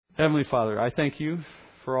Heavenly Father, I thank you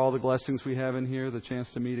for all the blessings we have in here, the chance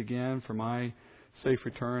to meet again, for my safe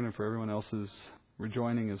return, and for everyone else's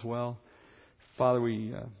rejoining as well. Father,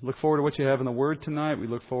 we look forward to what you have in the Word tonight. We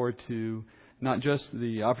look forward to not just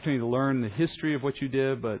the opportunity to learn the history of what you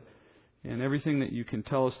did, but in everything that you can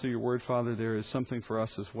tell us through your Word, Father, there is something for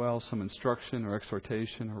us as well, some instruction or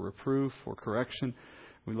exhortation or reproof or correction.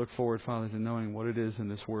 We look forward, Father, to knowing what it is in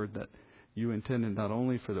this Word that you intended not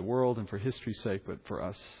only for the world and for history's sake, but for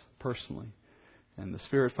us personally. And the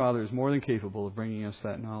Spirit, Father, is more than capable of bringing us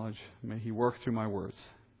that knowledge. May He work through my words.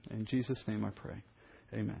 In Jesus' name I pray.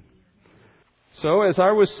 Amen. So, as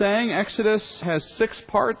I was saying, Exodus has 6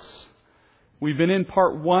 parts. We've been in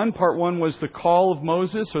part 1. Part 1 was the call of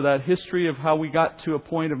Moses, or that history of how we got to a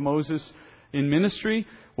point of Moses in ministry.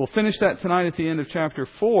 We'll finish that tonight at the end of chapter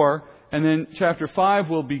 4. And then chapter 5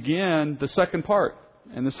 will begin the second part.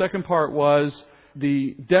 And the second part was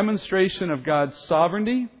the demonstration of God's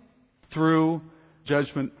sovereignty through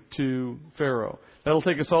judgment to Pharaoh. That'll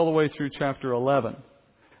take us all the way through chapter 11.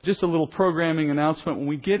 Just a little programming announcement. When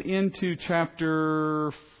we get into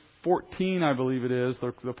chapter 14, I believe it is,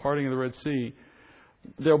 the parting of the Red Sea,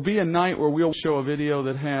 there'll be a night where we'll show a video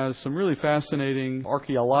that has some really fascinating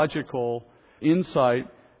archaeological insight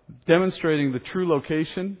demonstrating the true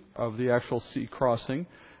location of the actual sea crossing.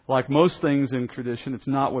 Like most things in tradition, it's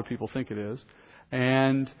not what people think it is.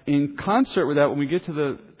 And in concert with that, when we get to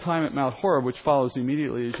the time at Mount Horeb, which follows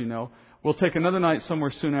immediately, as you know, we'll take another night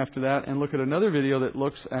somewhere soon after that and look at another video that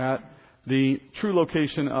looks at the true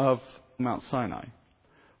location of Mount Sinai,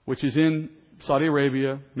 which is in Saudi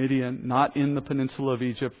Arabia, Midian, not in the peninsula of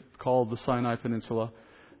Egypt, called the Sinai Peninsula.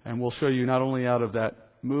 And we'll show you not only out of that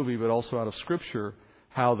movie, but also out of Scripture,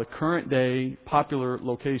 how the current day popular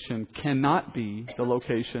location cannot be the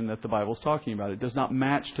location that the Bible is talking about. It does not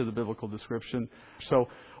match to the biblical description. So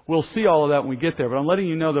we'll see all of that when we get there. But I'm letting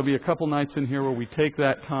you know there'll be a couple nights in here where we take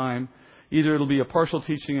that time. Either it'll be a partial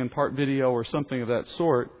teaching and part video or something of that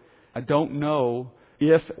sort. I don't know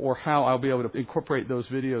if or how I'll be able to incorporate those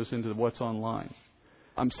videos into what's online.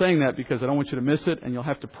 I'm saying that because I don't want you to miss it, and you'll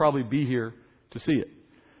have to probably be here to see it.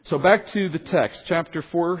 So back to the text. Chapter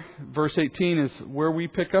 4, verse 18 is where we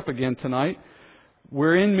pick up again tonight.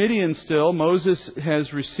 We're in Midian still. Moses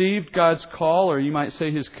has received God's call, or you might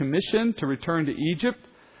say His commission, to return to Egypt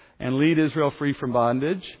and lead Israel free from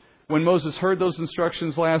bondage. When Moses heard those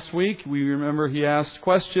instructions last week, we remember he asked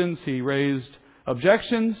questions, he raised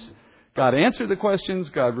objections. God answered the questions,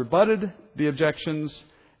 God rebutted the objections,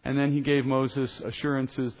 and then He gave Moses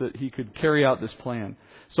assurances that he could carry out this plan.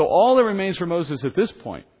 So all that remains for Moses at this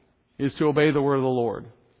point is to obey the word of the Lord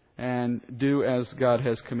and do as God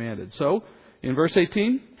has commanded. So, in verse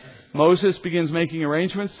 18, Moses begins making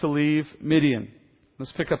arrangements to leave Midian.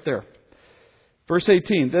 Let's pick up there. Verse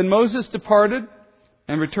 18, Then Moses departed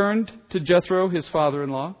and returned to Jethro, his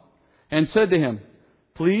father-in-law, and said to him,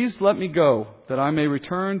 Please let me go, that I may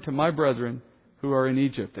return to my brethren who are in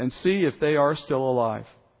Egypt, and see if they are still alive.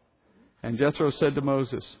 And Jethro said to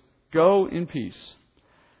Moses, Go in peace.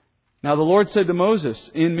 Now the Lord said to Moses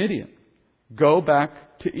in Midian, Go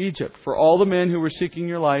back to Egypt, for all the men who were seeking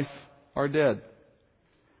your life are dead.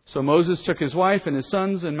 So Moses took his wife and his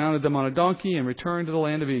sons and mounted them on a donkey and returned to the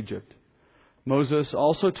land of Egypt. Moses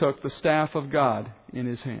also took the staff of God in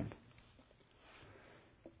his hand.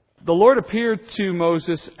 The Lord appeared to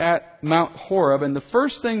Moses at Mount Horeb, and the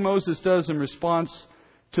first thing Moses does in response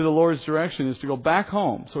to the Lord's direction is to go back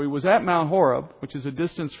home. So he was at Mount Horeb, which is a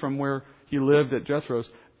distance from where he lived at Jethro's.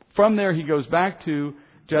 From there, he goes back to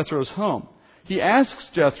Jethro's home. He asks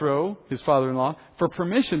Jethro, his father-in-law, for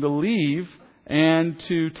permission to leave and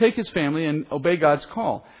to take his family and obey God's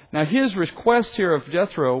call. Now, his request here of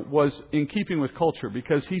Jethro was in keeping with culture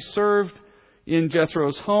because he served in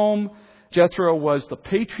Jethro's home. Jethro was the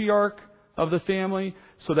patriarch of the family,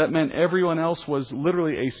 so that meant everyone else was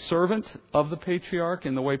literally a servant of the patriarch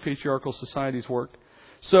in the way patriarchal societies worked.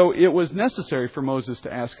 So it was necessary for Moses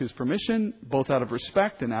to ask his permission, both out of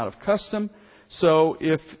respect and out of custom. So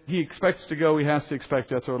if he expects to go, he has to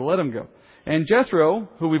expect Jethro to let him go. And Jethro,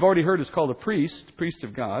 who we've already heard is called a priest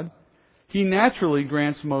of God, he naturally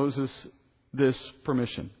grants Moses this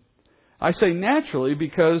permission. I say naturally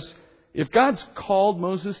because if God's called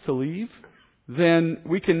Moses to leave, then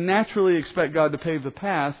we can naturally expect God to pave the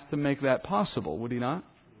path to make that possible, would He not?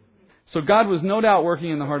 So God was no doubt working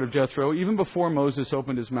in the heart of Jethro, even before Moses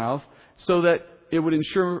opened his mouth, so that it would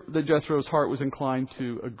ensure that Jethro's heart was inclined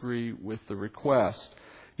to agree with the request.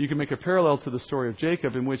 You can make a parallel to the story of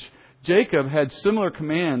Jacob, in which Jacob had similar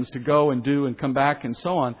commands to go and do and come back and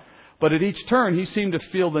so on. But at each turn, he seemed to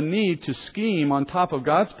feel the need to scheme on top of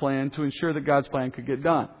God's plan to ensure that God's plan could get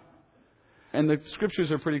done. And the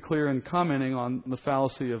Scriptures are pretty clear in commenting on the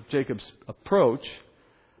fallacy of Jacob's approach.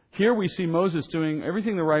 Here we see Moses doing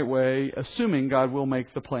everything the right way, assuming God will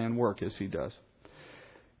make the plan work as He does.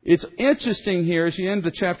 It's interesting here, as you end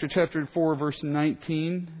the chapter 4, verse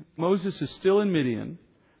 19, Moses is still in Midian,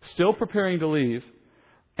 still preparing to leave,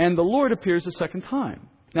 and the Lord appears a second time.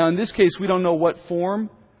 Now, in this case, we don't know what form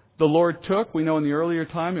the Lord took. We know in the earlier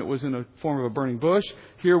time it was in a form of a burning bush.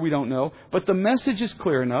 Here we don't know. But the message is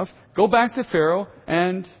clear enough. Go back to Pharaoh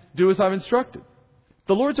and do as I've instructed.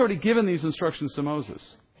 The Lord's already given these instructions to Moses.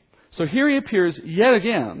 So here He appears yet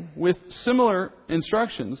again with similar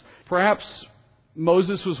instructions. Perhaps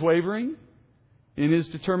Moses was wavering in his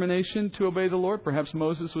determination to obey the Lord. Perhaps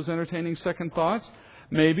Moses was entertaining second thoughts.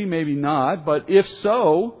 Maybe, maybe not. But if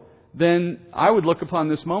so, then I would look upon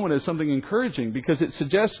this moment as something encouraging, because it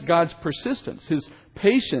suggests God's persistence, His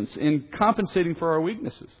patience in compensating for our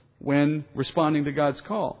weaknesses when responding to God's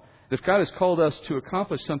call. If God has called us to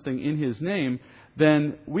accomplish something in His name,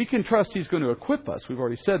 then we can trust He's going to equip us. We've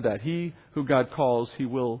already said that. He who God calls, He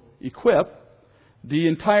will equip. The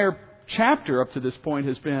entire chapter up to this point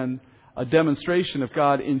has been a demonstration of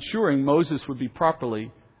God ensuring Moses would be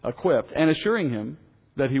properly equipped and assuring him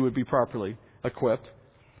that he would be properly equipped.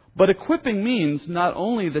 But equipping means not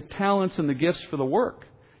only the talents and the gifts for the work.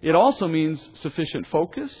 It also means sufficient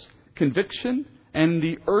focus, conviction, and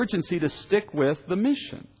the urgency to stick with the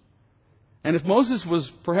mission. And if Moses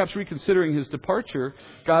was perhaps reconsidering his departure,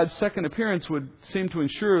 God's second appearance would seem to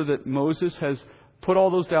ensure that Moses has put all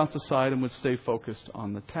those doubts aside and would stay focused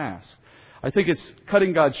on the task. I think it's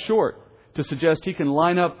cutting God short to suggest He can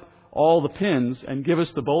line up all the pins and give us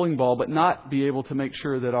the bowling ball, but not be able to make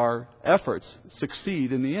sure that our efforts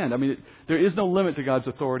succeed in the end. I mean, there is no limit to God's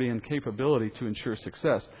authority and capability to ensure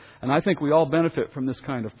success. And I think we all benefit from this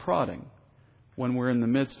kind of prodding when we're in the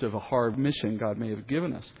midst of a hard mission God may have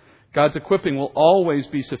given us. God's equipping will always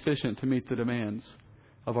be sufficient to meet the demands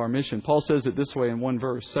of our mission. Paul says it this way in one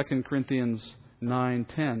verse, 2 Corinthians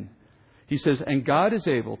 9:10. He says, "And God is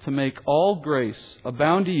able to make all grace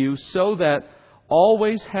abound to you, so that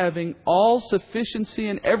always having all sufficiency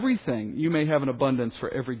in everything, you may have an abundance for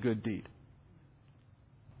every good deed."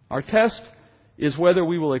 Our test is whether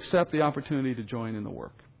we will accept the opportunity to join in the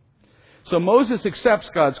work. So Moses accepts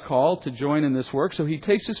God's call to join in this work. So he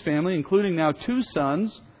takes his family, including now 2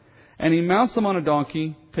 sons, and he mounts them on a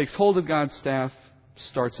donkey, takes hold of God's staff,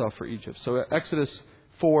 starts off for Egypt. So Exodus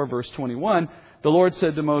 4, verse 21, the Lord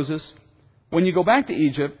said to Moses, "When you go back to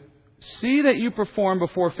Egypt, see that you perform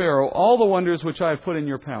before Pharaoh all the wonders which I have put in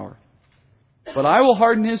your power. But I will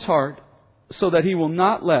harden his heart so that he will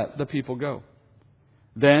not let the people go.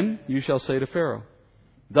 Then you shall say to Pharaoh,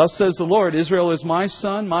 'Thus says the Lord, Israel is my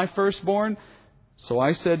son, my firstborn. So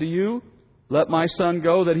I said to you, let my son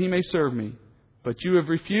go that he may serve me. But you have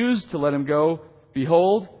refused to let him go.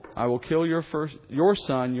 Behold, I will kill your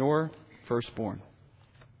son, your firstborn.'"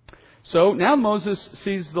 So now Moses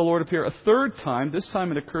sees the Lord appear a third time. This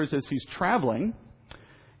time it occurs as he's traveling.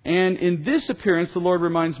 And in this appearance, the Lord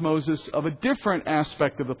reminds Moses of a different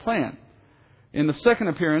aspect of the plan. In the second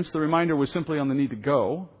appearance, the reminder was simply on the need to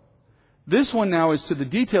go. This one now is to the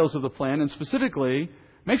details of the plan, and specifically,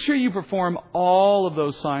 make sure you perform all of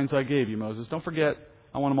those signs I gave you, Moses. Don't forget,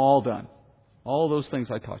 I want them all done. All of those things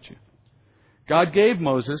I taught you. God gave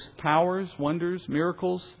Moses powers, wonders,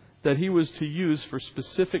 miracles that he was to use for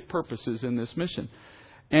specific purposes in this mission.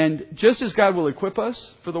 And just as God will equip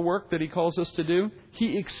us for the work that He calls us to do,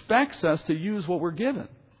 He expects us to use what we're given,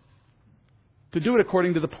 to do it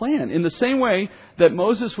according to the plan. In the same way that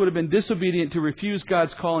Moses would have been disobedient to refuse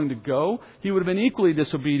God's calling to go, he would have been equally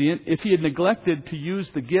disobedient if he had neglected to use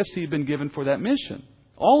the gifts he had been given for that mission.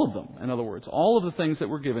 All of them, in other words, all of the things that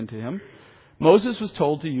were given to him. Moses was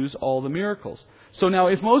told to use all the miracles. So now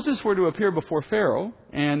if Moses were to appear before Pharaoh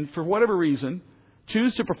and for whatever reason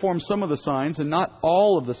choose to perform some of the signs and not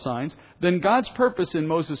all of the signs, then God's purpose in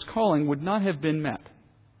Moses' calling would not have been met,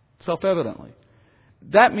 self-evidently.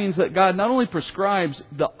 That means that God not only prescribes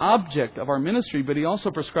the object of our ministry, but He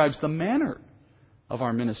also prescribes the manner of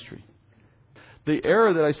our ministry. The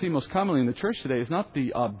error that I see most commonly in the church today is not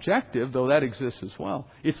the objective, though that exists as well.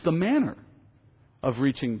 It's the manner of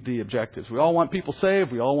reaching the objectives. We all want people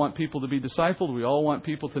saved. We all want people to be discipled. We all want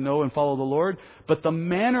people to know and follow the Lord. But the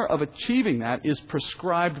manner of achieving that is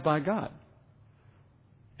prescribed by God.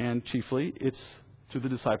 And chiefly, it's through the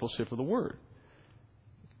discipleship of the Word.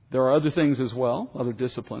 There are other things as well, other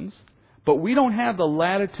disciplines. But we don't have the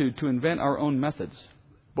latitude to invent our own methods.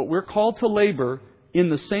 But we're called to labor in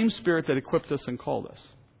the same Spirit that equipped us and called us.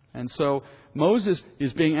 And so Moses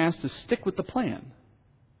is being asked to stick with the plan.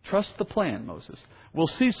 Trust the plan, Moses. We'll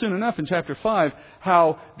see soon enough in chapter 5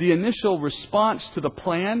 how the initial response to the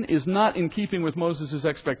plan is not in keeping with Moses'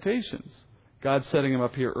 expectations. God's setting him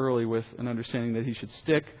up here early with an understanding that he should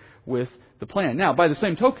stick with the plan. Now, by the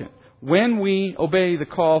same token, when we obey the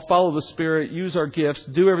call, follow the Spirit, use our gifts,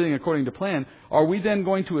 do everything according to plan, are we then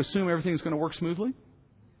going to assume everything's going to work smoothly?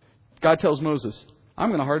 God tells Moses, I'm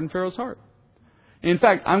going to harden Pharaoh's heart. In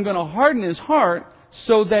fact, I'm going to harden his heart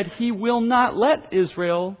so that he will not let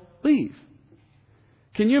Israel leave.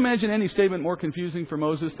 Can you imagine any statement more confusing for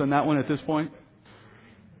Moses than that one at this point?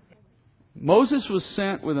 Moses was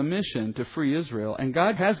sent with a mission to free Israel, and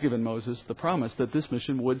God has given Moses the promise that this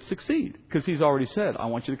mission would succeed, because He's already said, I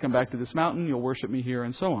want you to come back to this mountain, you'll worship me here,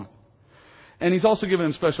 and so on. And He's also given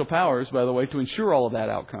him special powers, by the way, to ensure all of that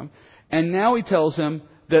outcome. And now He tells him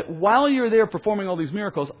that while you're there performing all these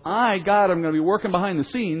miracles, God, I'm going to be working behind the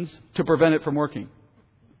scenes to prevent it from working.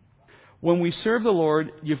 When we serve the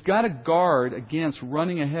Lord, you've got to guard against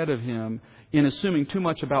running ahead of Him in assuming too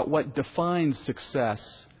much about what defines success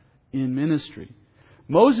in ministry.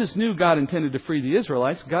 Moses knew God intended to free the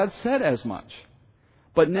Israelites. God said as much.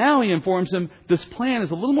 But now He informs him this plan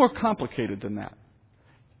is a little more complicated than that.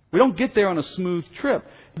 We don't get there on a smooth trip.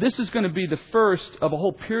 This is going to be the first of a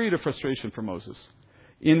whole period of frustration for Moses,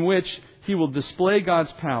 in which he will display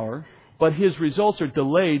God's power, but his results are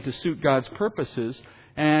delayed to suit God's purposes.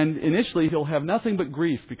 And initially, he'll have nothing but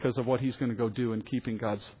grief because of what he's going to go do in keeping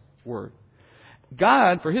God's word.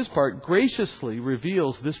 God, for His part, graciously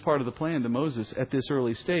reveals this part of the plan to Moses at this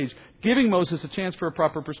early stage, giving Moses a chance for a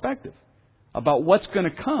proper perspective about what's going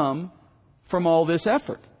to come from all this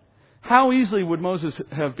effort. How easily would Moses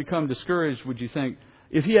have become discouraged, would you think,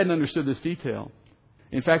 if he hadn't understood this detail?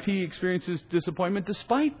 In fact, he experiences disappointment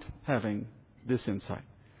despite having this insight.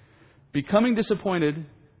 Becoming disappointed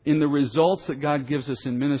in the results that God gives us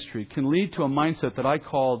in ministry can lead to a mindset that I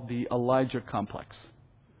call the Elijah complex.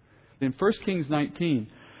 In 1 Kings 19,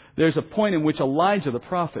 there's a point in which Elijah the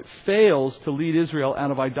prophet fails to lead Israel out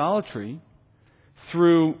of idolatry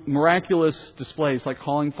through miraculous displays like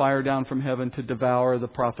calling fire down from heaven to devour the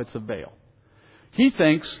prophets of Baal. He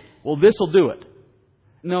thinks, well, this will do it.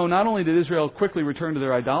 No, not only did Israel quickly return to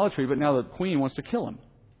their idolatry, but now the queen wants to kill him.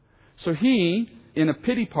 So he, in a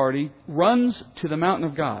pity party, runs to the mountain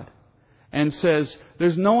of God and says,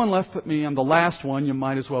 there's no one left but me. I'm the last one. You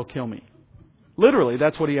might as well kill me. Literally,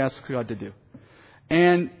 that's what he asks God to do.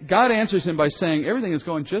 And God answers him by saying, everything is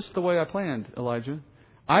going just the way I planned, Elijah.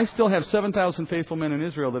 I still have 7,000 faithful men in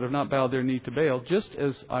Israel that have not bowed their knee to Baal, just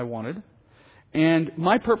as I wanted. And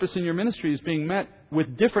my purpose in your ministry is being met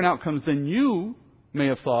with different outcomes than you may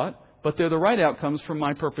have thought, but they're the right outcomes from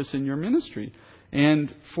my purpose in your ministry.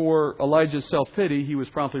 And for Elijah's self-pity, he was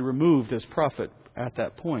promptly removed as prophet at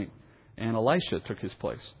that point, and Elisha took his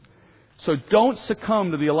place. So don't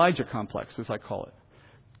succumb to the Elijah complex, as I call it.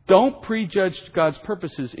 Don't prejudge God's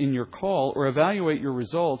purposes in your call or evaluate your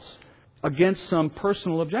results against some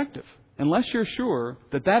personal objective, unless you're sure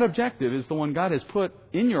that that objective is the one God has put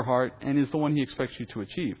in your heart and is the one He expects you to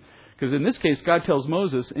achieve. Because in this case, God tells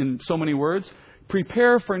Moses in so many words,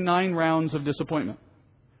 prepare for 9 rounds of disappointment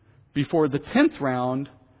before the 10th round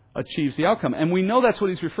achieves the outcome. And we know that's what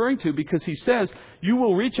He's referring to because He says, you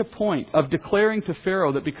will reach a point of declaring to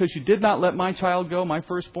Pharaoh that because you did not let my child go, my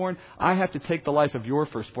firstborn, I have to take the life of your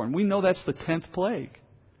firstborn. We know that's the 10th plague.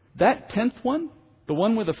 That 10th one, the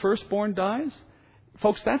one where the firstborn dies,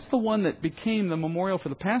 folks, that's the one that became the memorial for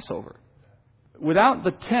the Passover. Without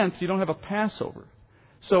the 10th, you don't have a Passover.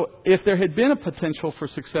 So if there had been a potential for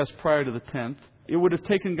success prior to the 10th, it would have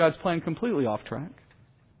taken God's plan completely off track.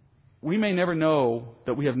 We may never know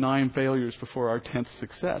that we have 9 failures before our 10th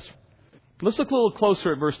success. Let's look a little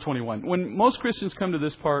closer at verse 21. When most Christians come to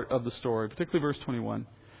this part of the story, particularly verse 21,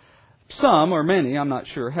 some, or many, I'm not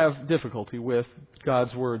sure, have difficulty with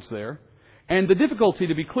God's words there. And the difficulty,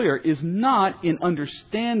 to be clear, is not in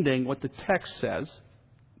understanding what the text says.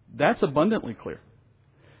 That's abundantly clear.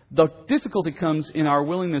 The difficulty comes in our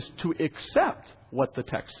willingness to accept what the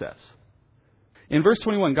text says. In verse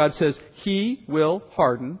 21, God says, He will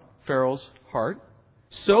harden Pharaoh's heart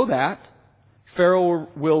so that Pharaoh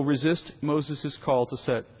will resist Moses' call to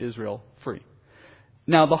set Israel free.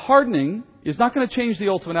 Now, the hardening is not going to change the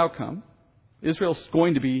ultimate outcome. Israel's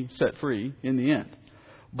going to be set free in the end.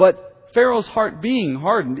 But Pharaoh's heart being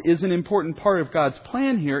hardened is an important part of God's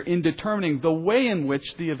plan here in determining the way in which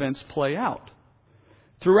the events play out.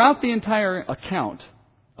 Throughout the entire account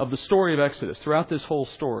of the story of Exodus, throughout this whole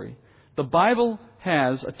story, the Bible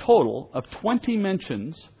has a total of 20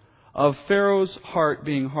 mentions of Pharaoh's heart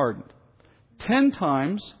being hardened. 10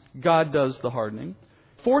 times God does the hardening.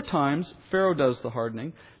 4 times, Pharaoh does the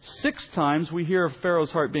hardening. 6 times, we hear of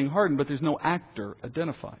Pharaoh's heart being hardened, but there's no actor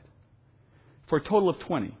identified. For a total of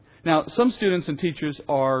 20. Now, some students and teachers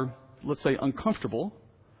are, let's say, uncomfortable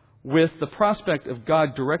with the prospect of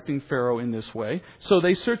God directing Pharaoh in this way, so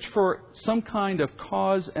they search for some kind of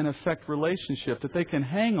cause and effect relationship that they can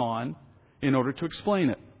hang on in order to explain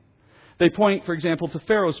it. They point, for example, to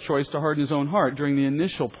Pharaoh's choice to harden his own heart during the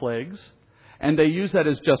initial plagues, and they use that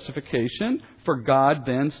as justification for God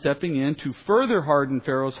then stepping in to further harden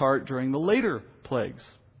Pharaoh's heart during the later plagues.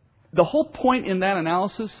 The whole point in that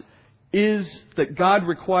analysis is that God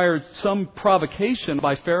required some provocation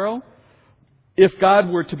by Pharaoh if God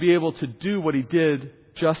were to be able to do what He did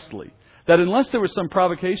justly. That unless there was some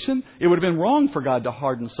provocation, it would have been wrong for God to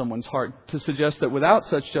harden someone's heart, to suggest that without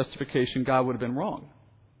such justification, God would have been wrong.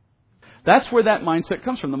 That's where that mindset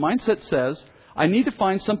comes from. The mindset says, I need to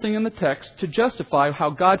find something in the text to justify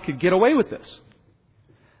how God could get away with this.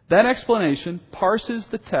 That explanation parses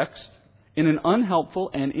the text in an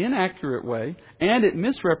unhelpful and inaccurate way, and it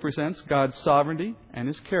misrepresents God's sovereignty and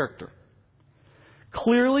His character.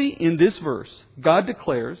 Clearly, in this verse, God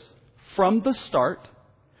declares from the start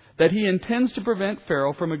that He intends to prevent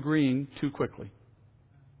Pharaoh from agreeing too quickly.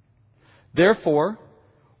 Therefore,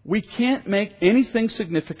 we can't make anything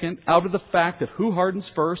significant out of the fact of who hardens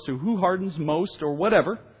first or who hardens most or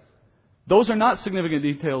whatever. Those are not significant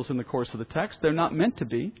details in the course of the text. They're not meant to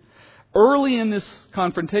be. Early in this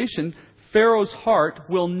confrontation, Pharaoh's heart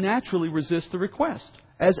will naturally resist the request,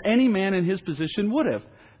 as any man in his position would have.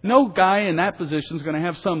 No guy in that position is going to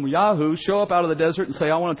have some yahoo show up out of the desert and say,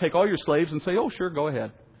 I want to take all your slaves, and say, oh, sure, go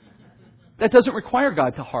ahead. That doesn't require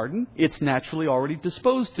God to harden. It's naturally already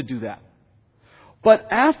disposed to do that. But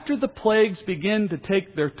after the plagues begin to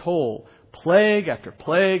take their toll, plague after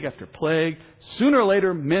plague after plague, sooner or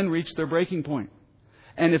later men reach their breaking point.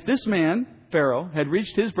 And if this man, Pharaoh, had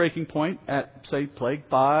reached his breaking point at, say, plague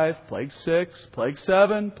 5, plague 6, plague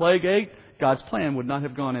 7, plague 8, God's plan would not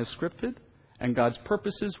have gone as scripted, and God's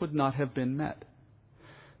purposes would not have been met.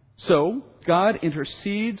 So, God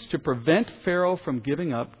intercedes to prevent Pharaoh from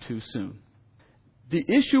giving up too soon. The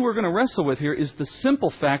issue we're going to wrestle with here is the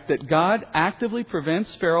simple fact that God actively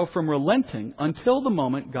prevents Pharaoh from relenting until the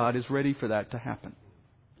moment God is ready for that to happen.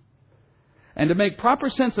 And to make proper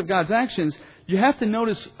sense of God's actions, you have to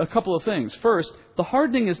notice a couple of things. First, the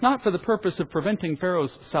hardening is not for the purpose of preventing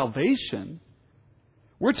Pharaoh's salvation.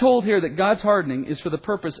 We're told here that God's hardening is for the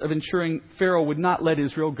purpose of ensuring Pharaoh would not let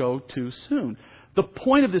Israel go too soon. The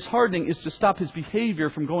point of this hardening is to stop his behavior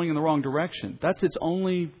from going in the wrong direction. That's its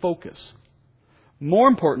only focus. More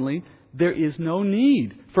importantly, there is no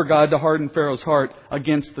need for God to harden Pharaoh's heart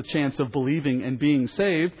against the chance of believing and being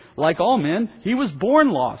saved. Like all men, he was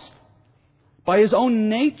born lost. By his own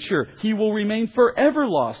nature, he will remain forever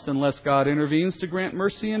lost unless God intervenes to grant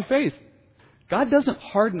mercy and faith. God doesn't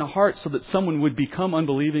harden a heart so that someone would become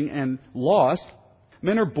unbelieving and lost.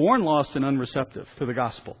 Men are born lost and unreceptive to the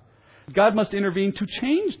gospel. God must intervene to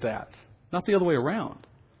change that, not the other way around.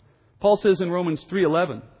 Paul says in Romans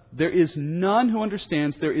 3:11, there is none who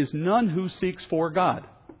understands, there is none who seeks for God.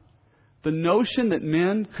 The notion that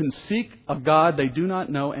men can seek a God they do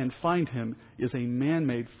not know and find Him is a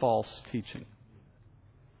man-made false teaching.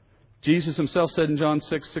 Jesus Himself said in John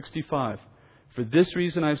 6:65, for this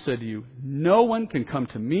reason I've said to you, no one can come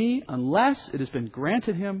to me unless it has been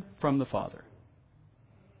granted him from the Father.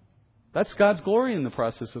 That's God's glory in the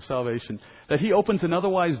process of salvation, that He opens an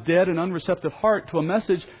otherwise dead and unreceptive heart to a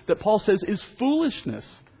message that Paul says is foolishness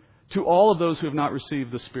to all of those who have not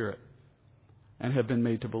received the Spirit and have been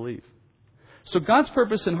made to believe. So God's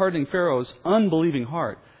purpose in hardening Pharaoh's unbelieving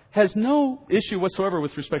heart has no issue whatsoever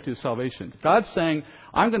with respect to his salvation. God's saying,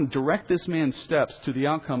 I'm going to direct this man's steps to the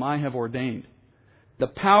outcome I have ordained. The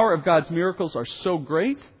power of God's miracles are so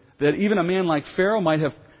great that even a man like Pharaoh might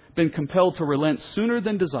have been compelled to relent sooner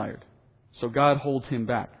than desired. So God holds him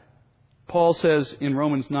back. Paul says in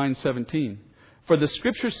Romans 9:17, for the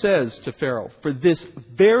Scripture says to Pharaoh, for this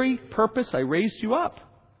very purpose I raised you up,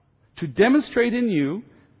 to demonstrate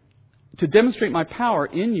my power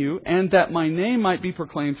in you, and that my name might be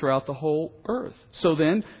proclaimed throughout the whole earth. So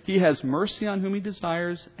then, He has mercy on whom He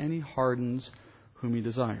desires, and He hardens whom He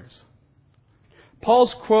desires.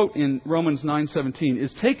 Paul's quote in Romans 9:17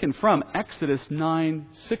 is taken from Exodus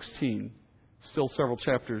 9:16, still several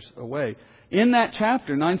chapters away. In that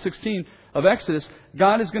chapter, 9:16 of Exodus,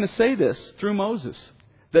 God is going to say this through Moses,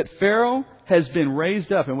 that Pharaoh has been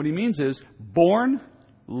raised up. And what he means is born,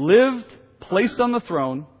 lived, placed on the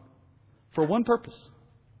throne for one purpose.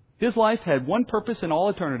 His life had one purpose in all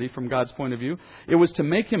eternity from God's point of view. It was to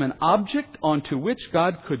make him an object onto which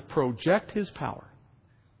God could project His power.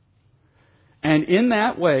 And in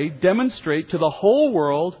that way, demonstrate to the whole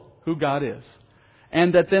world who God is.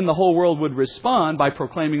 And that then the whole world would respond by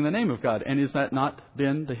proclaiming the name of God. And is that not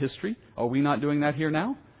been the history? Are we not doing that here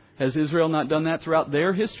now? Has Israel not done that throughout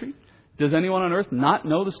their history? Does anyone on earth not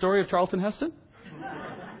know the story of Charlton Heston?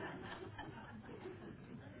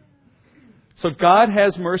 So God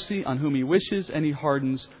has mercy on whom He wishes, and He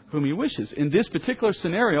hardens whom He wishes. In this particular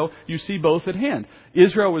scenario, you see both at hand.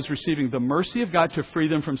 Israel was receiving the mercy of God to free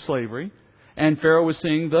them from slavery, and Pharaoh was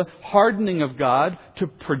seeing the hardening of God to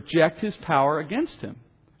project His power against him.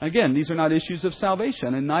 Again, these are not issues of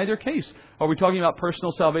salvation. In neither case are we talking about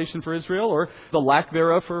personal salvation for Israel or the lack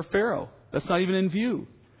thereof for Pharaoh. That's not even in view.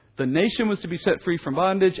 The nation was to be set free from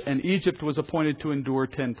bondage, and Egypt was appointed to endure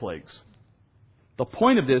 10 plagues. The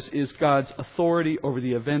point of this is God's authority over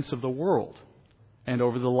the events of the world and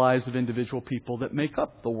over the lives of individual people that make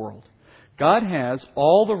up the world. God has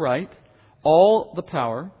all the right, all the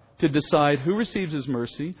power to decide who receives His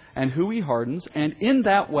mercy and who He hardens, and in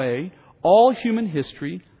that way, all human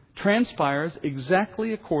history transpires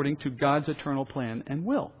exactly according to God's eternal plan and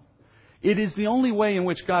will. It is the only way in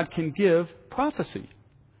which God can give prophecy.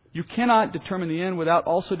 You cannot determine the end without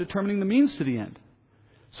also determining the means to the end.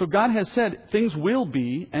 So God has said things will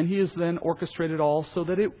be, and He has then orchestrated all so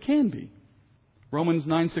that it can be. Romans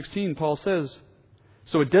 9:16, Paul says,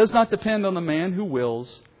 "So it does not depend on the man who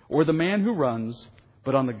wills or the man who runs,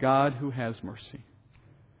 but on the God who has mercy."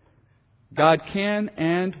 God can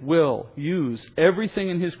and will use everything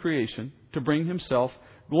in His creation to bring Himself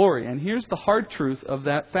glory. And here's the hard truth of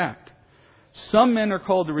that fact. Some men are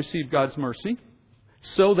called to receive God's mercy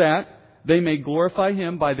so that they may glorify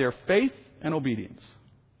Him by their faith and obedience,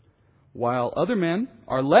 while other men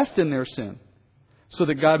are left in their sin so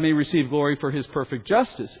that God may receive glory for His perfect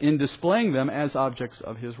justice in displaying them as objects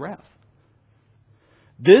of His wrath.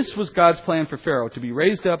 This was God's plan for Pharaoh, to be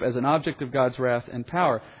raised up as an object of God's wrath and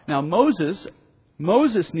power. Now Moses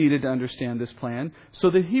needed to understand this plan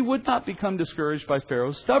so that he would not become discouraged by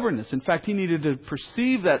Pharaoh's stubbornness. In fact, he needed to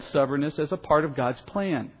perceive that stubbornness as a part of God's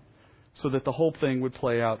plan so that the whole thing would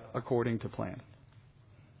play out according to plan.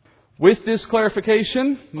 With this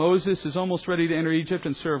clarification, Moses is almost ready to enter Egypt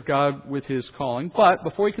and serve God with his calling. But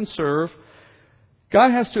before he can serve,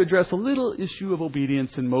 God has to address a little issue of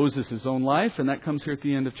obedience in Moses' own life, and that comes here at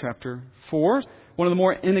the end of chapter 4. One of the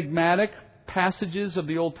more enigmatic passages of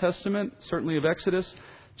the Old Testament, certainly of Exodus,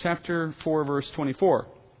 chapter 4, verse 24.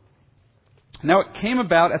 "Now it came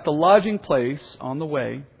about at the lodging place on the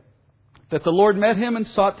way that the Lord met him and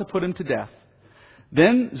sought to put him to death.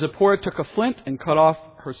 Then Zipporah took a flint and cut off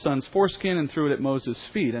her son's foreskin and threw it at Moses'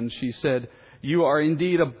 feet. And she said, 'You are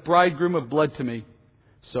indeed a bridegroom of blood to me.'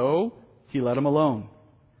 So he let him alone.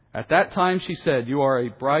 At that time she said, 'You are a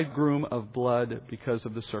bridegroom of blood because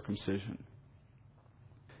of the circumcision.'"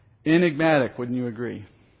 Enigmatic, wouldn't you agree?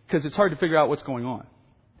 Because it's hard to figure out what's going on.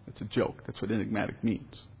 It's a joke. That's what enigmatic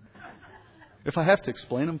means. If I have to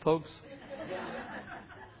explain them, folks,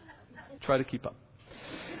 try to keep up.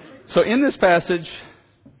 So in this passage,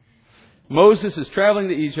 Moses is traveling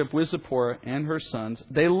to Egypt with Zipporah and her sons.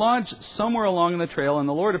 They lodge somewhere along the trail, and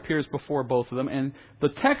the Lord appears before both of them. And the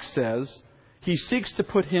text says He seeks to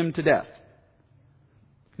put him to death.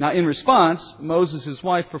 Now, in response, Moses'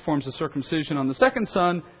 wife performs a circumcision on the second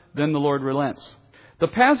son. Then the Lord relents. The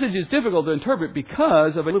passage is difficult to interpret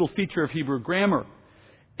because of a little feature of Hebrew grammar.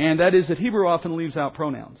 And that is that Hebrew often leaves out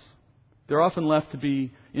pronouns. They're often left to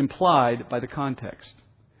be implied by the context.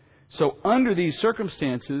 So under these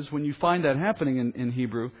circumstances, when you find that happening in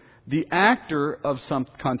Hebrew, the actor of some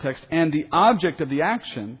context and the object of the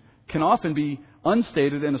action can often be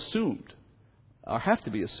unstated and assumed, or have to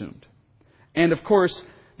be assumed. And of course,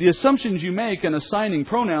 the assumptions you make in assigning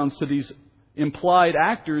pronouns to these implied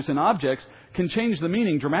actors and objects can change the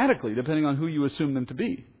meaning dramatically depending on who you assume them to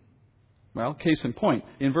be. Well, case in point.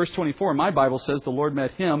 In verse 24, my Bible says the Lord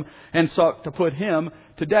met him and sought to put him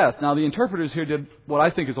to death. Now, the interpreters here did what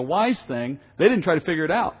I think is a wise thing. They didn't try to figure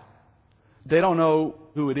it out. They don't know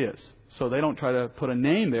who it is. So they don't try to put a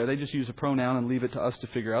name there. They just use a pronoun and leave it to us to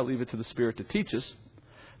figure out, leave it to the Spirit to teach us.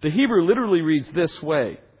 The Hebrew literally reads this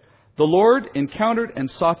way: the Lord encountered and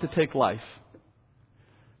sought to take life.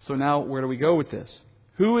 So now, where do we go with this?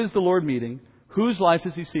 Who is the Lord meeting? Whose life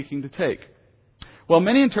is He seeking to take? Well,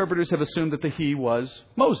 many interpreters have assumed that the He was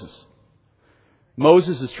Moses.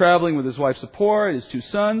 Moses is traveling with his wife Zipporah, his two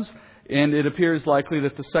sons, and it appears likely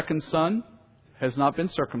that the second son has not been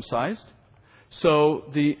circumcised. So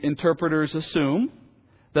the interpreters assume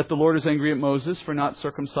that the Lord is angry at Moses for not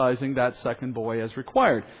circumcising that second boy as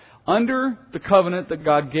required. Under the covenant that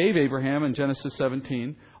God gave Abraham in Genesis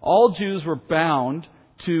 17, all Jews were bound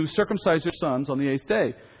to circumcise their sons on the 8th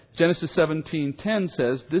day. Genesis 17:10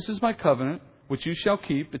 says, "This is my covenant, which you shall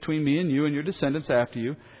keep between me and you and your descendants after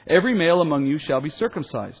you. Every male among you shall be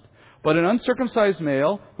circumcised. But an uncircumcised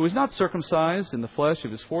male, who is not circumcised in the flesh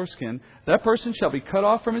of his foreskin, that person shall be cut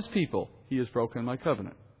off from his people. He has broken my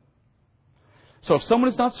covenant." So if someone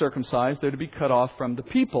is not circumcised, they're to be cut off from the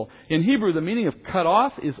people. In Hebrew, the meaning of cut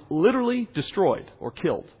off is literally destroyed or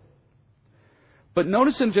killed. But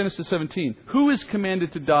notice in Genesis 17, who is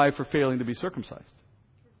commanded to die for failing to be circumcised?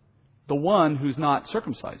 The one who's not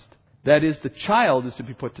circumcised. That is, the child is to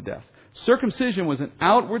be put to death. Circumcision was an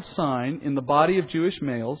outward sign in the body of Jewish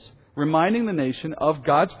males, reminding the nation of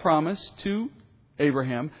God's promise to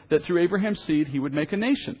Abraham that through Abraham's seed he would make a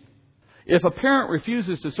nation. If a parent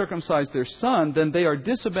refuses to circumcise their son, then they are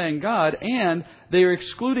disobeying God and they are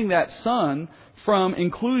excluding that son from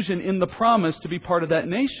inclusion in the promise to be part of that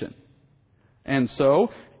nation. And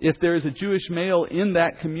so, if there is a Jewish male in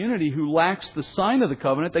that community who lacks the sign of the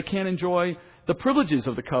covenant, they can't enjoy the privileges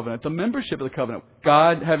of the covenant, the membership of the covenant.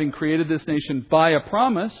 God, having created this nation by a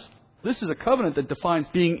promise, this is a covenant that defines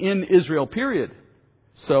being in Israel, period.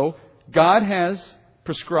 So, God has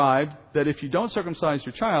prescribed that if you don't circumcise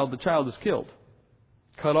your child, the child is killed,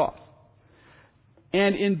 cut off.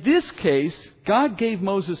 And in this case, God gave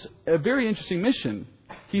Moses a very interesting mission.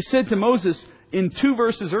 He said to Moses in 2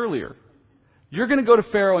 verses earlier, "You're going to go to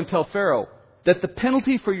Pharaoh and tell Pharaoh that the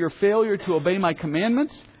penalty for your failure to obey my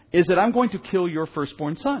commandments is that I'm going to kill your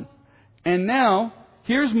firstborn son." And now,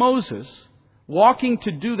 here's Moses walking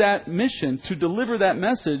to do that mission, to deliver that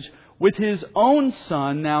message with his own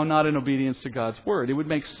son, now not in obedience to God's word. It would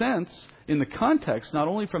make sense in the context, not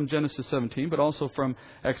only from Genesis 17, but also from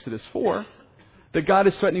Exodus 4, that God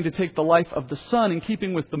is threatening to take the life of the son in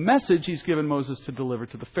keeping with the message he's given Moses to deliver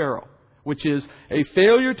to the Pharaoh, which is a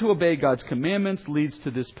failure to obey God's commandments leads to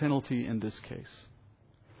this penalty in this case.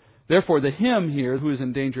 Therefore, the him here who is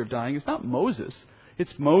in danger of dying is not Moses,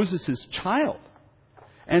 it's Moses' child.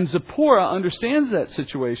 And Zipporah understands that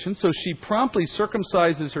situation, so she promptly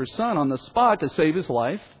circumcises her son on the spot to save his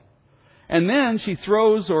life. And then she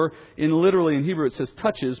throws, or literally in Hebrew it says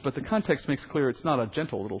touches, but the context makes clear it's not a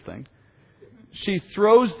gentle little thing. She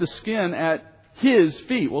throws the skin at his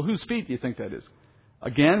feet. Well, whose feet do you think that is?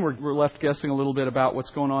 Again, we're left guessing a little bit about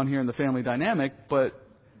what's going on here in the family dynamic, but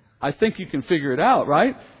I think you can figure it out,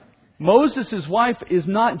 right? Moses' wife is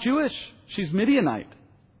not Jewish. She's Midianite.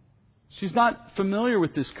 She's not familiar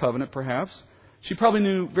with this covenant, perhaps. She probably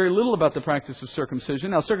knew very little about the practice of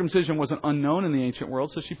circumcision. Now, circumcision wasn't unknown in the ancient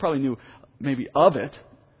world, so she probably knew maybe of it.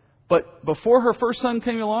 But before her first son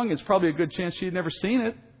came along, it's probably a good chance she had never seen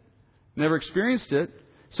it, never experienced it.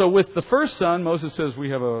 So with the first son, Moses says, we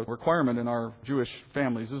have a requirement in our Jewish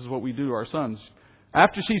families. This is what we do to our sons.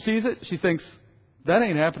 After she sees it, she thinks, that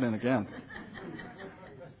ain't happening again.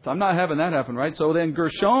 So I'm not having that happen, right? So then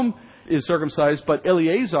Gershom is circumcised, but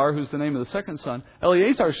Eleazar, who's the name of the second son,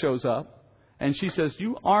 Eleazar shows up, and she says,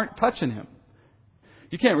 you aren't touching him.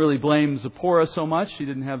 You can't really blame Zipporah so much. She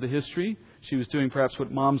didn't have the history. She was doing perhaps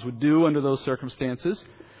what moms would do under those circumstances.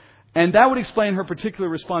 And that would explain her particular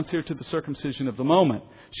response here to the circumcision of the moment.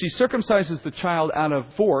 She circumcises the child out of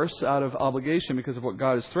force, out of obligation, because of what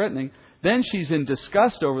God is threatening. Then she's in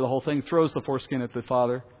disgust over the whole thing, throws the foreskin at the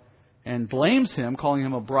father, and blames him, calling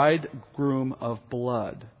him a bridegroom of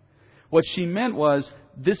blood. What she meant was,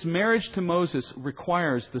 this marriage to Moses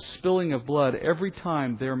requires the spilling of blood every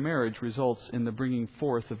time their marriage results in the bringing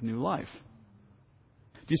forth of new life.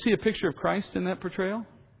 Do you see a picture of Christ in that portrayal?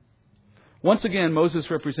 Once again, Moses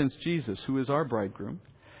represents Jesus, who is our bridegroom,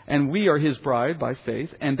 and we are his bride by faith,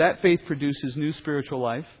 and that faith produces new spiritual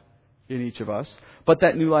life in each of us. But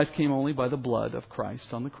that new life came only by the blood of Christ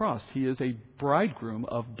on the cross. He is a bridegroom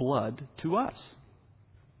of blood to us.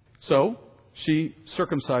 So, she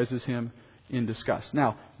circumcises him in disgust.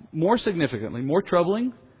 Now, more significantly, more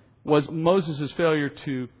troubling, was Moses' failure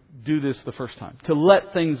to do this the first time. To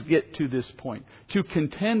let things get to this point. To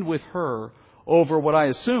contend with her over what I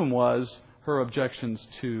assume was her objections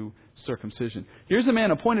to circumcision. Here's a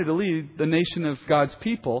man appointed to lead the nation of God's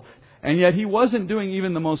people, and yet he wasn't doing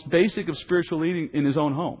even the most basic of spiritual leading in his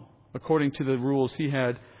own home, according to the rules he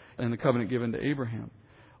had in the covenant given to Abraham.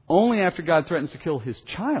 Only after God threatens to kill his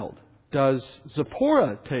child does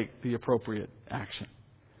Zipporah take the appropriate action.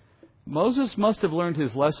 Moses must have learned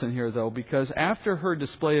his lesson here, though, because after her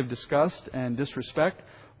display of disgust and disrespect,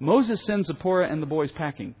 Moses sends Zipporah and the boys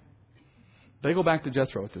packing. They go back to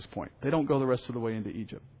Jethro at this point. They don't go the rest of the way into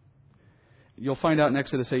Egypt. You'll find out in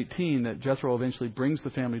Exodus 18 that Jethro eventually brings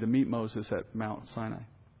the family to meet Moses at Mount Sinai.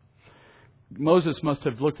 Moses must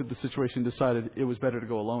have looked at the situation and decided it was better to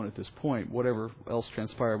go alone at this point. Whatever else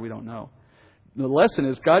transpired, we don't know. The lesson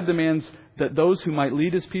is God demands that those who might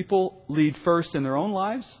lead His people lead first in their own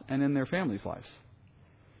lives and in their families' lives.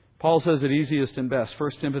 Paul says it easiest and best,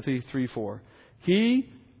 1 Timothy 3:4. He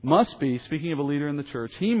must be, speaking of a leader in the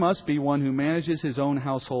church, he must be one who manages his own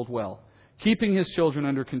household well, keeping his children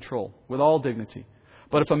under control with all dignity.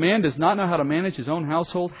 But if a man does not know how to manage his own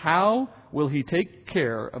household, how will he take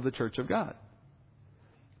care of the church of God?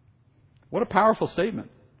 What a powerful statement.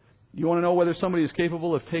 You want to know whether somebody is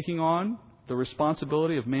capable of taking on the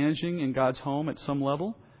responsibility of managing in God's home at some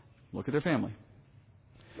level? Look at their family.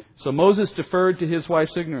 So Moses deferred to his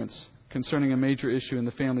wife's ignorance concerning a major issue in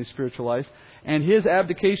the family's spiritual life, and his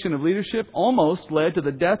abdication of leadership almost led to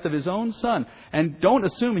the death of his own son. And don't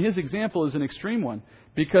assume his example is an extreme one,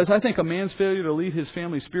 because I think a man's failure to lead his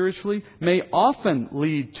family spiritually may often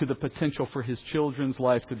lead to the potential for his children's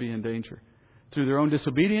life to be in danger. Through their own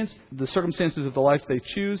disobedience, the circumstances of the life they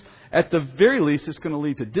choose, at the very least, it's going to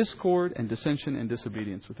lead to discord and dissension and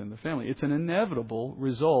disobedience within the family. It's an inevitable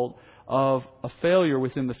result of a failure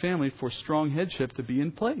within the family for strong headship to be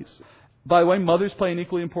in place. By the way, mothers play an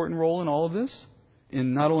equally important role in all of this,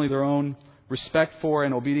 in not only their own respect for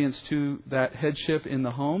and obedience to that headship in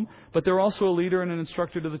the home, but they're also a leader and an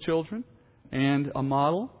instructor to the children and a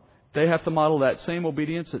model. They have to model that same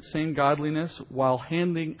obedience, that same godliness, while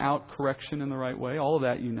handing out correction in the right way. All of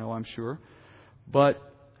that you know, I'm sure. But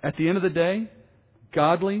at the end of the day,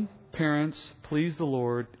 godly parents please the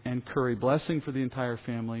Lord and curry blessing for the entire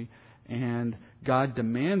family. And God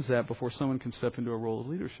demands that before someone can step into a role of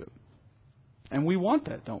leadership. And we want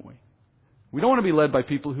that, don't we? We don't want to be led by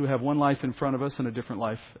people who have one life in front of us and a different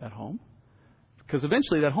life at home. Because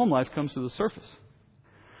eventually that home life comes to the surface.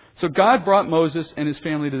 So God brought Moses and his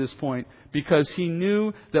family to this point because He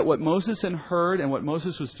knew that what Moses had heard and what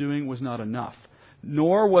Moses was doing was not enough.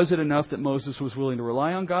 Nor was it enough that Moses was willing to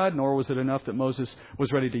rely on God, nor was it enough that Moses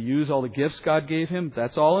was ready to use all the gifts God gave him.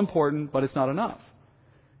 That's all important, but it's not enough.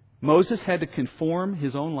 Moses had to conform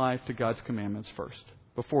his own life to God's commandments first,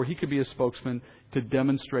 before he could be a spokesman to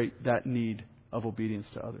demonstrate that need of obedience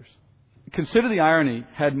to others. Consider the irony.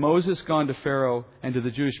 Had Moses gone to Pharaoh and to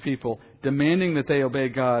the Jewish people, demanding that they obey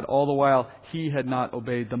God, all the while he had not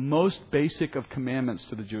obeyed the most basic of commandments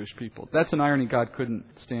to the Jewish people. That's an irony God couldn't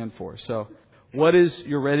stand for. So, what is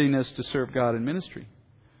your readiness to serve God in ministry?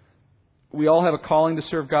 We all have a calling to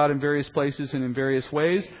serve God in various places and in various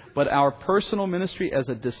ways, but our personal ministry as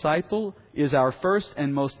a disciple is our first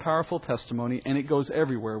and most powerful testimony, and it goes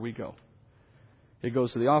everywhere we go. It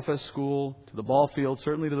goes to the office, school, to the ball field,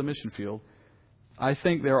 certainly to the mission field. I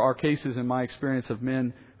think there are cases in my experience of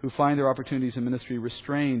men who find their opportunities in ministry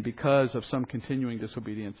restrained because of some continuing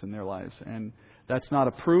disobedience in their lives. And that's not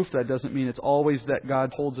a proof. That doesn't mean it's always that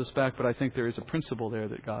God holds us back, but I think there is a principle there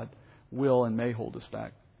that God will and may hold us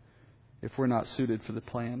back if we're not suited for the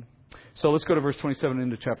plan. So let's go to verse 27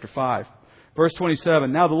 into chapter 5. Verse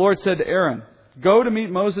 27, Now the Lord said to Aaron, Go to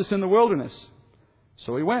meet Moses in the wilderness.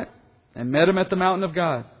 So he went and met him at the mountain of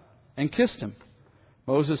God and kissed him.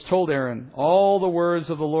 Moses told Aaron all the words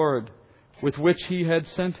of the Lord with which He had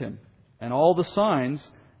sent him and all the signs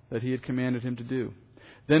that He had commanded him to do.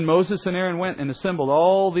 Then Moses and Aaron went and assembled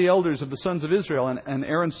all the elders of the sons of Israel, and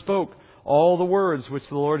Aaron spoke all the words which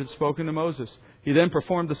the Lord had spoken to Moses. He then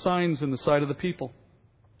performed the signs in the sight of the people.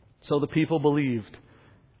 So the people believed.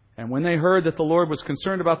 And when they heard that the Lord was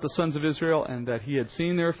concerned about the sons of Israel and that He had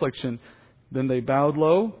seen their affliction, then they bowed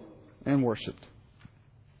low and worshipped.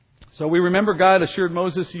 So we remember God assured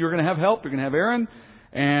Moses, you're going to have help, you're going to have Aaron.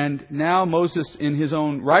 And now Moses, in his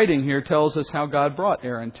own writing here, tells us how God brought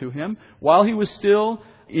Aaron to him. While he was still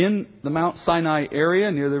in the Mount Sinai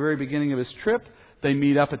area, near the very beginning of his trip, they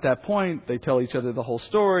meet up at that point. They tell each other the whole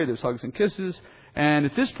story. There's hugs and kisses. And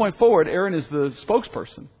at this point forward, Aaron is the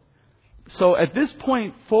spokesperson. So at this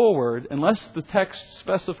point forward, unless the text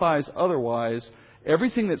specifies otherwise,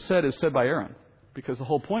 everything that's said is said by Aaron. Because the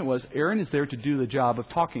whole point was, Aaron is there to do the job of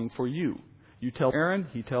talking for you. You tell Aaron,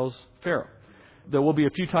 he tells Pharaoh. There will be a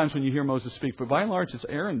few times when you hear Moses speak, but by and large, it's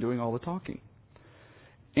Aaron doing all the talking.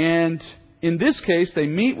 And in this case, they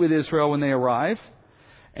meet with Israel when they arrive,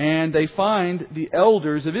 and they find the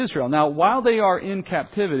elders of Israel. Now, while they are in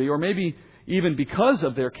captivity, or maybe even because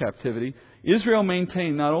of their captivity, Israel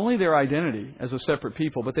maintained not only their identity as a separate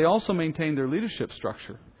people, but they also maintained their leadership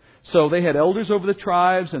structure. So they had elders over the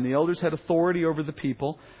tribes, and the elders had authority over the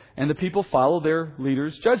people, and the people follow their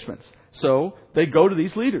leaders' judgments. So they go to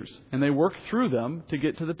these leaders, and they work through them to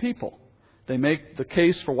get to the people. They make the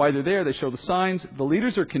case for why they're there. They show the signs. The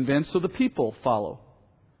leaders are convinced, so the people follow.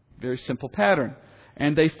 Very simple pattern.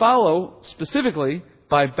 And they follow specifically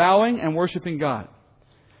by bowing and worshiping God.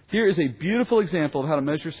 Here is a beautiful example of how to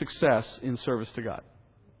measure success in service to God.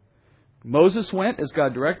 Moses went as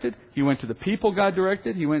God directed. He went to the people God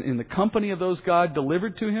directed. He went in the company of those God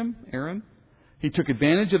delivered to him, Aaron. He took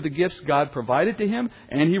advantage of the gifts God provided to him,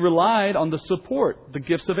 and he relied on the support, the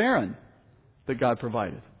gifts of Aaron that God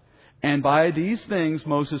provided. And by these things,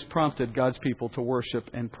 Moses prompted God's people to worship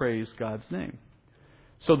and praise God's name.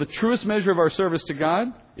 So the truest measure of our service to God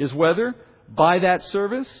is whether, by that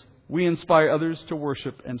service, we inspire others to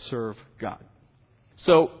worship and serve God.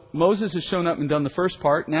 So Moses has shown up and done the first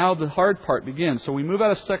part. Now the hard part begins. So we move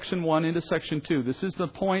out of section 1 into section 2. This is the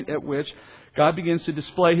point at which God begins to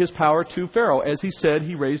display His power to Pharaoh. As He said,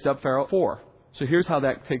 He raised up Pharaoh for. So here's how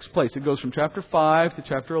that takes place. It goes from chapter 5 to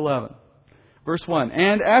chapter 11. Verse 1.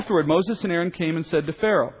 And afterward Moses and Aaron came and said to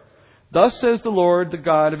Pharaoh, Thus says the Lord, the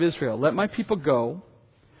God of Israel, Let my people go,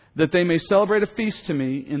 that they may celebrate a feast to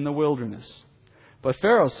me in the wilderness. But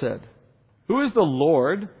Pharaoh said, Who is the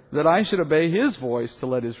Lord, that I should obey His voice to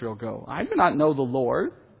let Israel go? I do not know the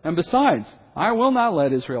Lord, and besides, I will not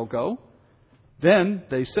let Israel go. Then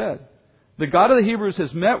they said, The God of the Hebrews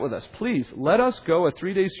has met with us. Please, let us go a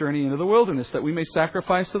 3 days' journey into the wilderness, that we may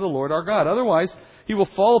sacrifice to the Lord our God. Otherwise, He will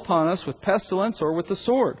fall upon us with pestilence or with the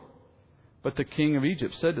sword. But the king of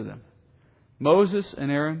Egypt said to them, Moses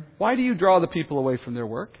and Aaron, why do you draw the people away from their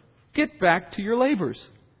work? Get back to your labors.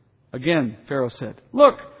 Again, Pharaoh said,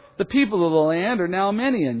 Look, the people of the land are now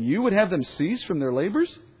many, and you would have them cease from their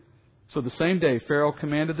labors? So the same day Pharaoh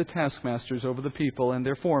commanded the taskmasters over the people and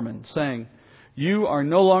their foremen, saying, You are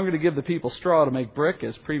no longer to give the people straw to make brick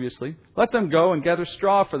as previously. Let them go and gather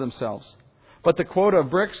straw for themselves. But the quota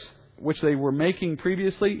of bricks which they were making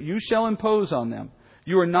previously, you shall impose on them.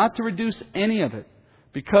 You are not to reduce any of it,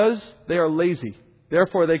 because they are lazy.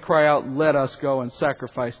 Therefore they cry out, Let us go and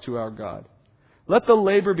sacrifice to our God. Let the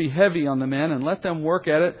labor be heavy on the men, and let them work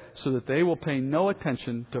at it, so that they will pay no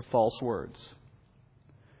attention to false words.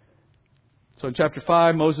 So in chapter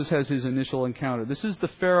 5, Moses has his initial encounter. This is the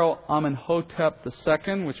Pharaoh Amenhotep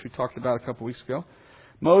II, which we talked about a couple weeks ago.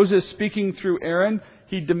 Moses, speaking through Aaron,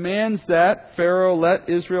 he demands that Pharaoh let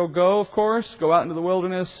Israel go, of course, go out into the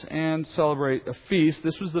wilderness and celebrate a feast.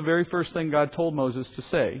 This was the very first thing God told Moses to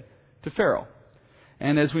say to Pharaoh.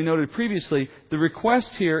 And as we noted previously, the request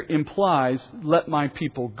here implies, let my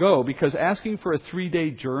people go, because asking for a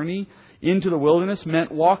 3-day journey into the wilderness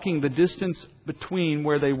meant walking the distance between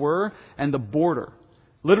where they were and the border.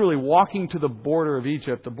 Literally walking to the border of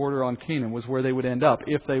Egypt, the border on Canaan, was where they would end up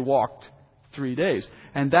if they walked 3 days.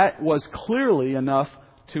 And that was clearly enough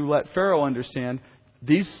to let Pharaoh understand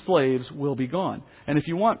these slaves will be gone. And if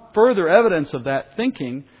you want further evidence of that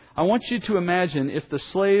thinking, I want you to imagine if the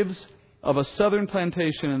slaves of a southern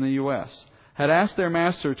plantation in the U.S. had asked their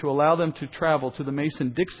master to allow them to travel to the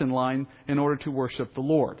Mason-Dixon line in order to worship the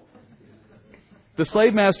Lord. The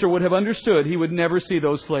slave master would have understood he would never see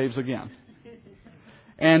those slaves again.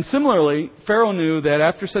 And similarly, Pharaoh knew that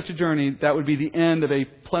after such a journey, that would be the end of a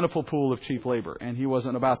plentiful pool of cheap labor, and he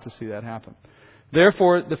wasn't about to see that happen.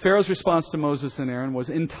 Therefore, the Pharaoh's response to Moses and Aaron was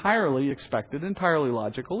entirely expected, entirely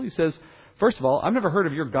logical. He says, First of all, I've never heard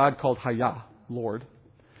of your God called Hayah, Lord.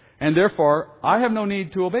 And therefore, I have no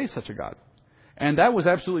need to obey such a God. And that was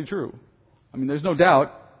absolutely true. I mean, there's no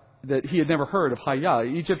doubt that he had never heard of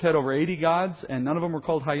Hayah. Egypt had over 80 gods, and none of them were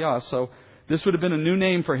called Hayah. So this would have been a new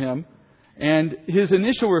name for him. And his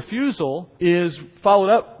initial refusal is followed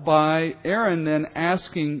up by Aaron then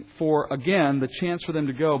asking for, again, the chance for them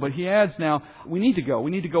to go. But he adds now, we need to go. We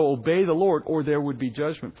need to go obey the Lord, or there would be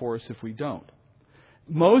judgment for us if we don't.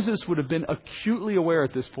 Moses would have been acutely aware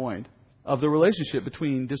at this point of the relationship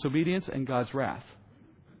between disobedience and God's wrath.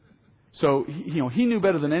 So, he knew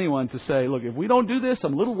better than anyone to say, look, if we don't do this,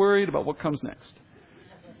 I'm a little worried about what comes next.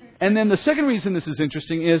 And then the second reason this is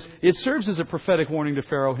interesting is it serves as a prophetic warning to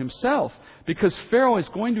Pharaoh himself, because Pharaoh is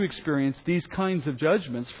going to experience these kinds of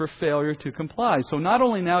judgments for failure to comply. So not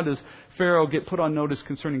only now does Pharaoh get put on notice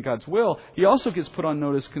concerning God's will, he also gets put on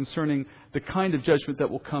notice concerning the kind of judgment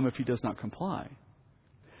that will come if he does not comply.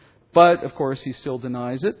 But, of course, he still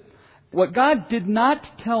denies it. What God did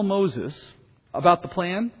not tell Moses about the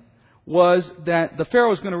plan was that the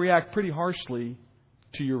Pharaoh is going to react pretty harshly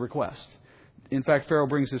to your request. In fact, Pharaoh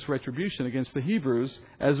brings this retribution against the Hebrews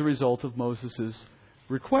as a result of Moses'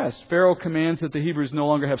 request. Pharaoh commands that the Hebrews no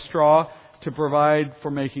longer have straw to provide for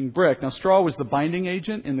making brick. Now, straw was the binding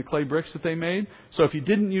agent in the clay bricks that they made. So if you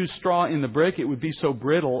didn't use straw in the brick, it would be so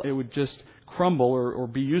brittle it would just crumble or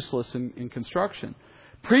be useless in construction.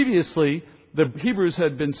 Previously, the Hebrews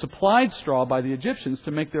had been supplied straw by the Egyptians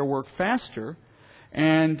to make their work faster.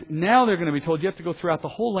 And now they're going to be told you have to go throughout the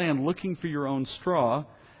whole land looking for your own straw.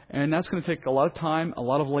 And that's going to take a lot of time. A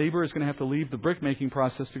lot of labor is going to have to leave the brick-making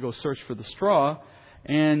process to go search for the straw.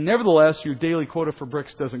 And nevertheless, your daily quota for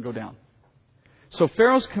bricks doesn't go down. So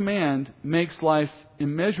Pharaoh's command makes life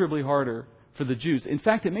immeasurably harder for the Jews. In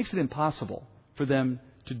fact, it makes it impossible for them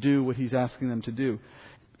to do what he's asking them to do.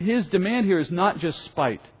 His demand here is not just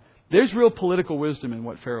spite. There's real political wisdom in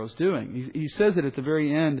what Pharaoh's doing. He says it at the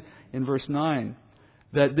very end in verse 9,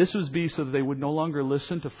 that this would be so that they would no longer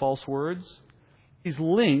listen to false words. He's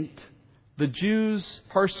linked the Jews'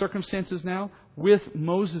 harsh circumstances now with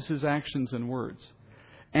Moses' actions and words.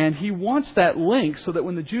 And he wants that link so that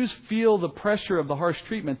when the Jews feel the pressure of the harsh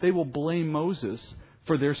treatment, they will blame Moses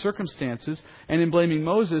for their circumstances, and in blaming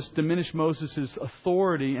Moses, diminish Moses'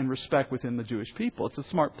 authority and respect within the Jewish people. It's a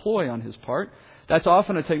smart ploy on his part. That's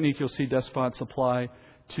often a technique you'll see despots apply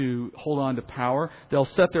to hold on to power. They'll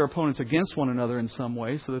set their opponents against one another in some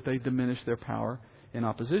way so that they diminish their power in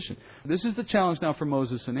opposition. This is the challenge now for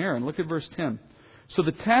Moses and Aaron. Look at verse 10. So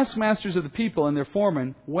the taskmasters of the people and their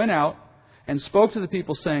foremen went out and spoke to the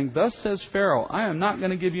people, saying, Thus says Pharaoh, I am not going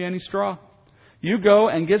to give you any straw. You go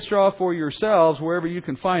and get straw for yourselves wherever you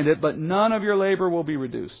can find it, but none of your labor will be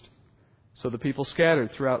reduced. So the people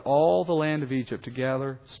scattered throughout all the land of Egypt to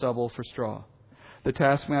gather stubble for straw. The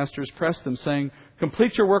taskmasters pressed them, saying,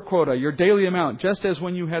 Complete your work quota, your daily amount, just as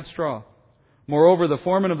when you had straw. Moreover, the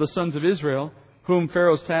foremen of the sons of Israel, whom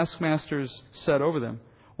Pharaoh's taskmasters set over them,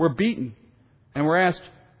 were beaten and were asked,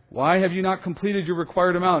 Why have you not completed your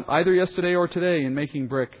required amount, either yesterday or today, in making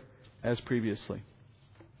brick as previously?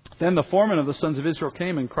 Then the foreman of the sons of Israel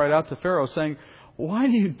came and cried out to Pharaoh, saying, Why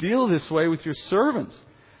do you deal this way with your servants?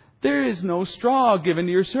 There is no straw given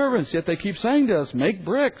to your servants, yet they keep saying to us, Make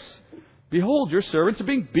bricks. Behold, your servants are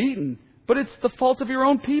being beaten, but it's the fault of your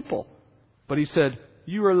own people. But he said,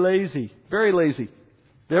 You are lazy, very lazy.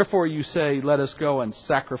 Therefore you say, Let us go and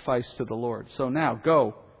sacrifice to the Lord. So now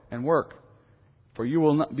go and work, for you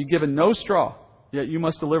will not be given no straw, yet you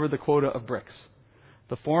must deliver the quota of bricks.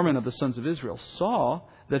 The foreman of the sons of Israel saw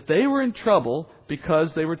that they were in trouble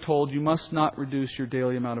because they were told, You must not reduce your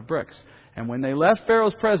daily amount of bricks. And when they left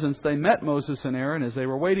Pharaoh's presence, they met Moses and Aaron as they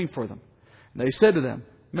were waiting for them. And they said to them,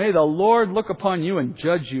 May the Lord look upon you and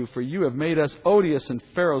judge you, for you have made us odious in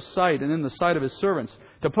Pharaoh's sight and in the sight of his servants,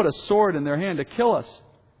 to put a sword in their hand to kill us.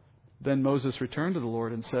 Then Moses returned to the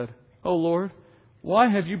Lord and said, O Lord, why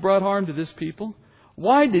have you brought harm to this people?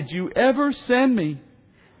 Why did you ever send me?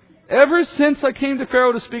 Ever since I came to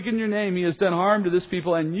Pharaoh to speak in your name, he has done harm to this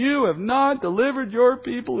people, and you have not delivered your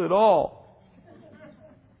people at all.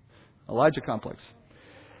 Elijah complex.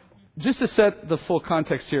 Just to set the full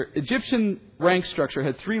context here, Egyptian rank structure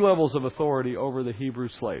had 3 levels of authority over the Hebrew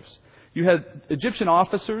slaves. You had Egyptian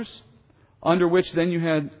officers, under which then you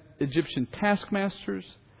had Egyptian taskmasters.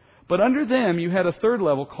 But under them you had a third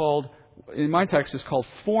level called, in my text, is called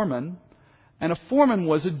foreman. And a foreman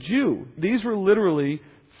was a Jew. These were literally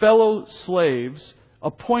fellow slaves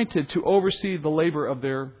appointed to oversee the labor of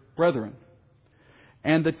their brethren.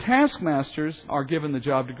 And the taskmasters are given the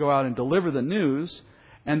job to go out and deliver the news,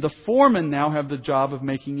 and the foremen now have the job of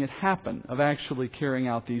making it happen, of actually carrying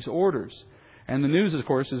out these orders. And the news, of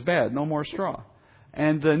course, is bad. No more straw.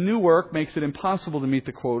 And the new work makes it impossible to meet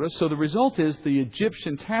the quota. So the result is the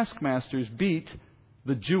Egyptian taskmasters beat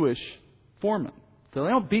the Jewish foremen. So they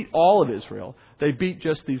don't beat all of Israel. They beat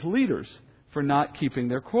just these leaders for not keeping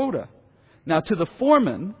their quota. Now, to the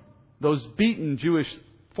foremen, those beaten Jewish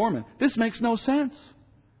foremen, this makes no sense.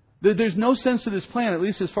 There's no sense to this plan, at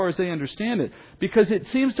least as far as they understand it, because it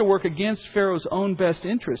seems to work against Pharaoh's own best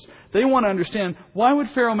interest. They want to understand, why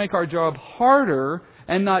would Pharaoh make our job harder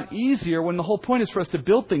and not easier when the whole point is for us to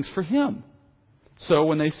build things for him? So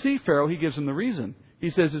when they see Pharaoh, he gives them the reason.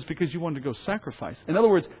 He says it's because you wanted to go sacrifice. In other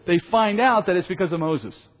words, they find out that it's because of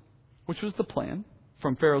Moses, which was the plan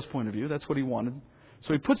from Pharaoh's point of view. That's what he wanted.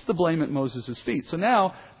 So he puts the blame at Moses' feet. So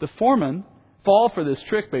now the foremen fall for this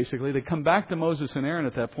trick, basically. They come back to Moses and Aaron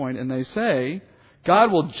at that point and they say,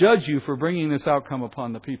 God will judge you for bringing this outcome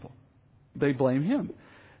upon the people. They blame him.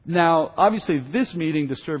 Now, obviously, this meeting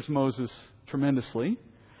disturbs Moses tremendously.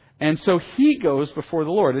 And so he goes before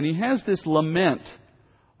the Lord and he has this lament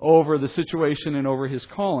over the situation and over his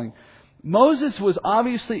calling. Moses was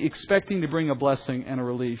obviously expecting to bring a blessing and a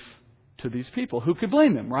relief to these people. Who could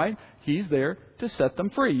blame him, right? He's there to set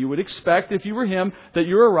them free. You would expect, if you were him, that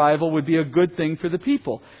your arrival would be a good thing for the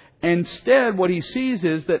people. Instead, what he sees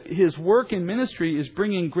is that his work in ministry is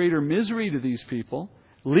bringing greater misery to these people,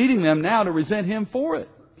 leading them now to resent him for it.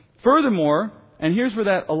 Furthermore, and here's where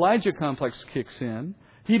that Elijah complex kicks in,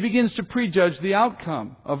 he begins to prejudge the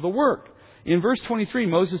outcome of the work. In verse 23,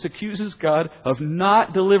 Moses accuses God of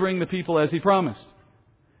not delivering the people as he promised.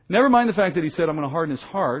 Never mind the fact that he said, I'm going to harden his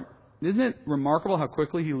heart. Isn't it remarkable how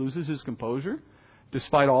quickly he loses his composure,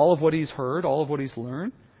 despite all of what he's heard, all of what he's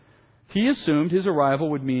learned? He assumed his arrival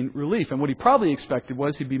would mean relief. And what he probably expected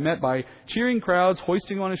was he'd be met by cheering crowds,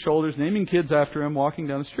 hoisting on his shoulders, naming kids after him, walking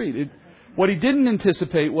down the street. What he didn't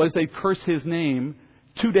anticipate was they'd curse his name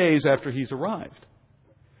 2 days after he's arrived.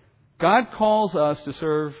 God calls us to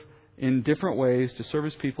serve in different ways, to serve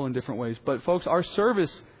His people in different ways. But folks, our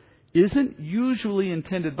service isn't usually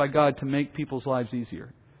intended by God to make people's lives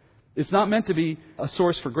easier. It's not meant to be a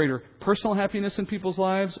source for greater personal happiness in people's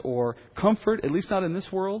lives or comfort, at least not in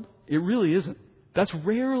this world. It really isn't. That's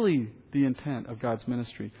rarely the intent of God's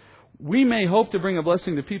ministry. We may hope to bring a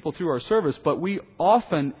blessing to people through our service, but we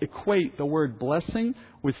often equate the word blessing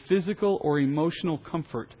with physical or emotional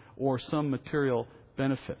comfort or some material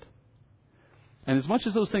benefit. And as much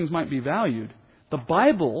as those things might be valued, the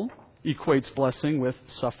Bible equates blessing with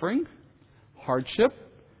suffering, hardship,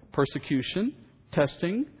 persecution,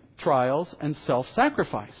 testing, trials, and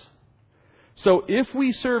self-sacrifice. So if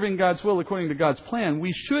we serve in God's will according to God's plan,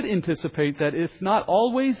 we should anticipate that if not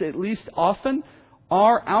always, at least often,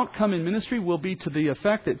 our outcome in ministry will be to the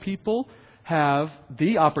effect that people have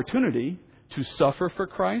the opportunity to suffer for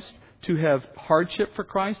Christ, to have hardship for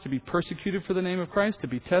Christ, to be persecuted for the name of Christ, to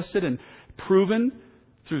be tested and proven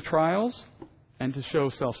through trials, and to show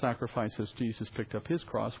self-sacrifice as Jesus picked up His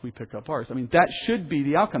cross, we pick up ours. I mean, that should be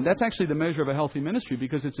the outcome. That's actually the measure of a healthy ministry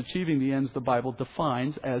because it's achieving the ends the Bible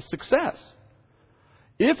defines as success.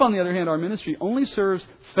 If, on the other hand, our ministry only serves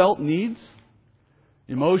felt needs,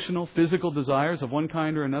 emotional, physical desires of one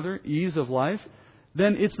kind or another, ease of life,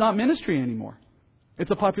 then it's not ministry anymore.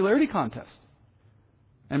 It's a popularity contest.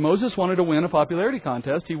 And Moses wanted to win a popularity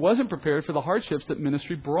contest. He wasn't prepared for the hardships that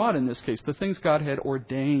ministry brought in this case, the things God had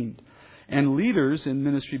ordained. And leaders in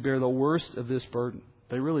ministry bear the worst of this burden.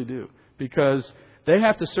 They really do. Because they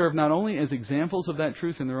have to serve not only as examples of that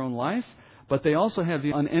truth in their own life, but they also have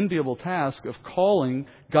the unenviable task of calling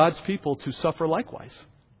God's people to suffer likewise,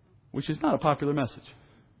 which is not a popular message,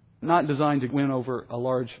 not designed to win over a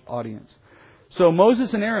large audience. So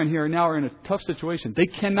Moses and Aaron here now are in a tough situation. They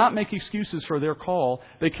cannot make excuses for their call.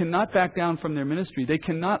 They cannot back down from their ministry. They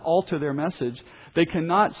cannot alter their message. They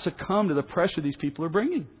cannot succumb to the pressure these people are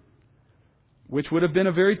bringing, which would have been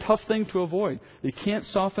a very tough thing to avoid. They can't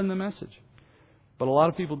soften the message. But a lot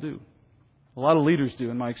of people do. A lot of leaders do,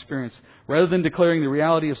 in my experience. Rather than declaring the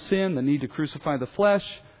reality of sin, the need to crucify the flesh,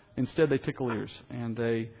 instead they tickle ears and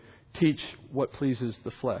they teach what pleases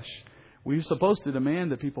the flesh. We're supposed to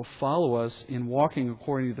demand that people follow us in walking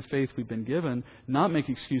according to the faith we've been given, not make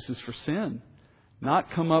excuses for sin,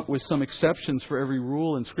 not come up with some exceptions for every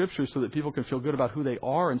rule in Scripture so that people can feel good about who they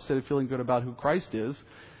are instead of feeling good about who Christ is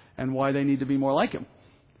and why they need to be more like Him.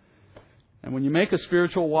 And when you make a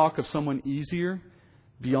spiritual walk of someone easier,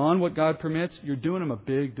 beyond what God permits, you're doing them a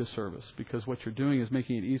big disservice because what you're doing is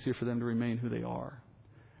making it easier for them to remain who they are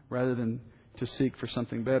rather than to seek for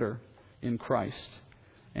something better in Christ.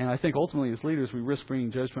 And I think ultimately as leaders we risk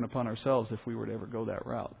bringing judgment upon ourselves if we were to ever go that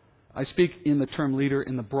route. I speak in the term leader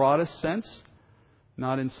in the broadest sense,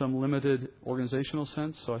 not in some limited organizational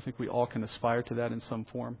sense, so I think we all can aspire to that in some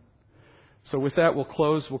form. So with that we'll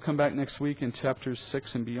close. We'll come back next week in chapters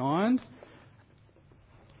 6 and beyond.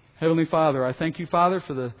 Heavenly Father, I thank You, Father,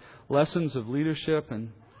 for the lessons of leadership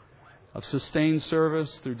and of sustained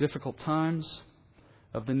service through difficult times,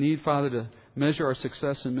 of the need, Father, to measure our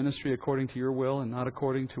success in ministry according to Your will and not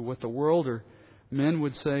according to what the world or men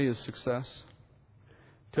would say is success.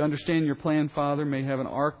 To understand Your plan, Father, may have an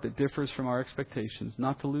arc that differs from our expectations.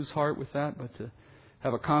 Not to lose heart with that, but to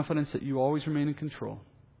have a confidence that You always remain in control.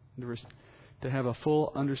 To have a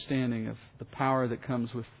full understanding of the power that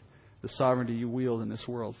comes with the sovereignty You wield in this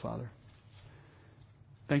world, Father.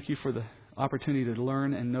 Thank You for the opportunity to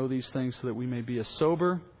learn and know these things so that we may be a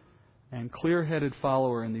sober and clear-headed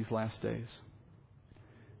follower in these last days.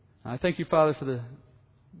 I thank You, Father, for the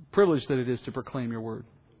privilege that it is to proclaim Your word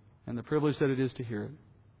and the privilege that it is to hear it.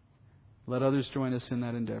 Let others join us in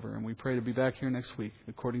that endeavor, and we pray to be back here next week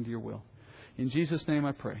according to Your will. In Jesus' name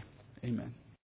I pray. Amen.